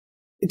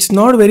It's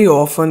not very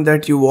often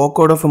that you walk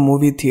out of a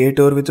movie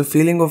theater with a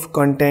feeling of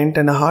content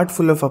and a heart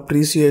full of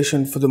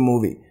appreciation for the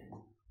movie.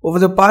 Over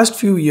the past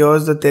few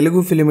years, the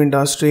Telugu film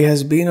industry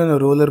has been on a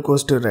roller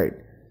coaster ride.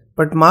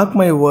 But mark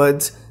my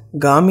words,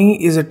 Gaami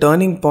is a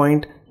turning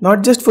point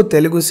not just for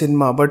Telugu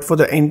cinema but for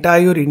the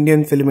entire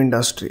Indian film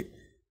industry.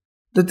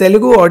 The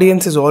Telugu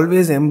audience has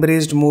always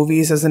embraced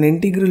movies as an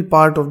integral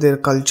part of their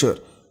culture.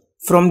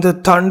 From the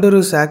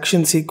thunderous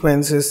action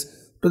sequences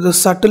to the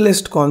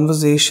subtlest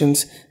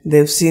conversations,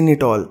 they've seen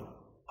it all.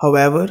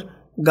 However,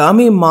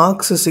 Gaami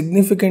marks a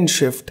significant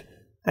shift,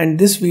 and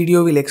this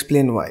video will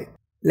explain why.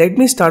 Let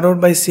me start out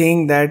by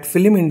saying that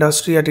film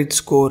industry at its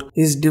core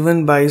is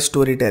driven by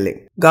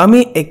storytelling.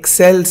 Gaami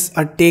excels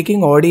at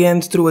taking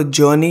audience through a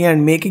journey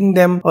and making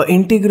them an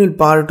integral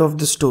part of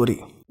the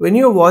story. When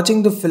you're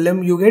watching the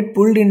film, you get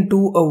pulled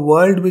into a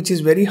world which is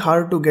very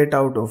hard to get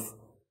out of.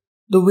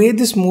 The way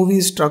this movie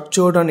is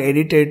structured and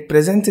edited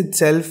presents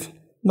itself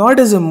not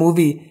as a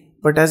movie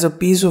but as a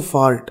piece of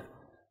art.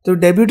 The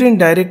debutant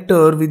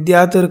director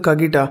Vidyadhar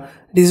Kagita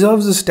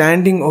deserves a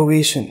standing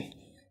ovation.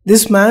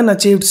 This man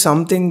achieved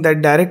something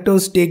that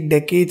directors take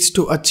decades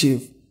to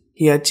achieve.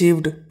 He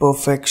achieved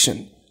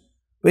perfection.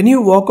 When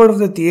you walk out of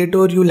the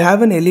theater, you'll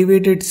have an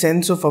elevated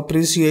sense of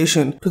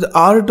appreciation to the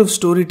art of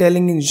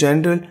storytelling in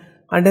general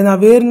and an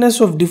awareness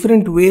of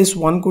different ways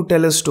one could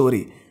tell a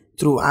story.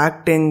 Through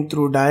acting,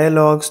 through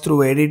dialogues,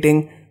 through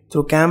editing,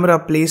 through camera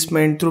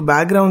placement, through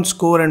background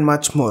score and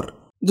much more.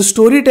 The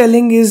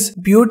storytelling is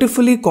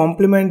beautifully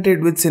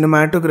complemented with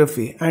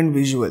cinematography and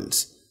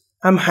visuals.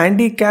 I'm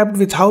handicapped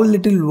with how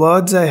little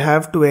words I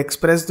have to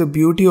express the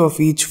beauty of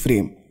each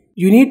frame.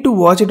 You need to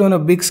watch it on a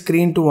big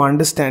screen to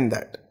understand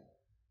that.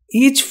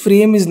 Each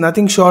frame is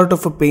nothing short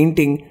of a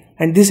painting,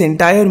 and this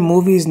entire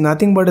movie is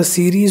nothing but a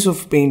series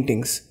of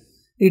paintings.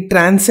 It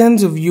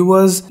transcends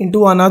viewers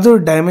into another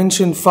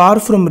dimension far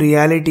from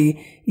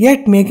reality,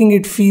 yet making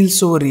it feel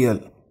so real.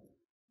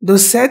 The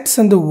sets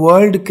and the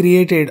world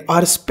created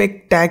are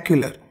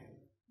spectacular.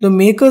 The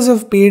makers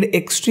have paid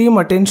extreme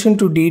attention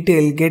to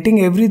detail,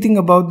 getting everything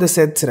about the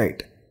sets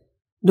right.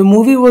 The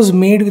movie was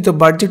made with a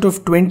budget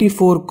of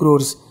 24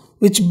 crores,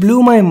 which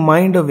blew my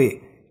mind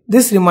away.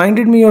 This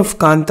reminded me of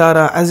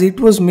Kantara as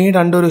it was made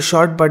under a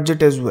short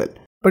budget as well.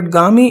 But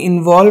Gaami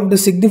involved a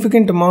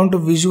significant amount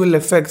of visual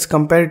effects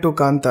compared to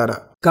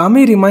Kantara.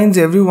 Gaami reminds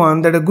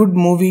everyone that a good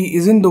movie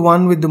isn't the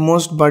one with the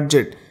most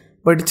budget,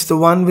 but it's the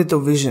one with a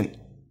vision.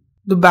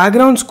 The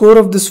background score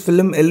of this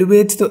film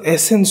elevates the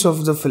essence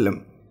of the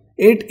film.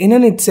 It in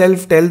and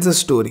itself tells a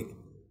story.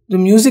 The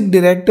music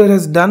director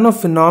has done a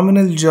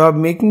phenomenal job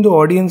making the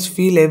audience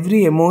feel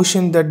every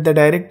emotion that the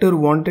director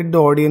wanted the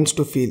audience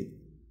to feel.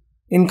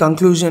 In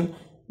conclusion,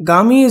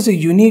 Gaami is a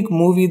unique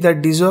movie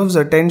that deserves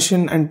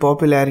attention and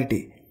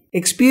popularity.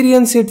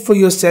 Experience it for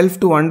yourself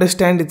to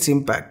understand its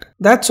impact.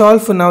 That's all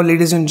for now,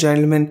 ladies and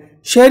gentlemen.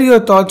 Share your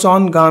thoughts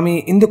on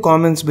Gaami in the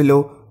comments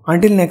below.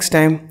 Until next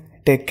time,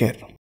 take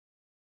care.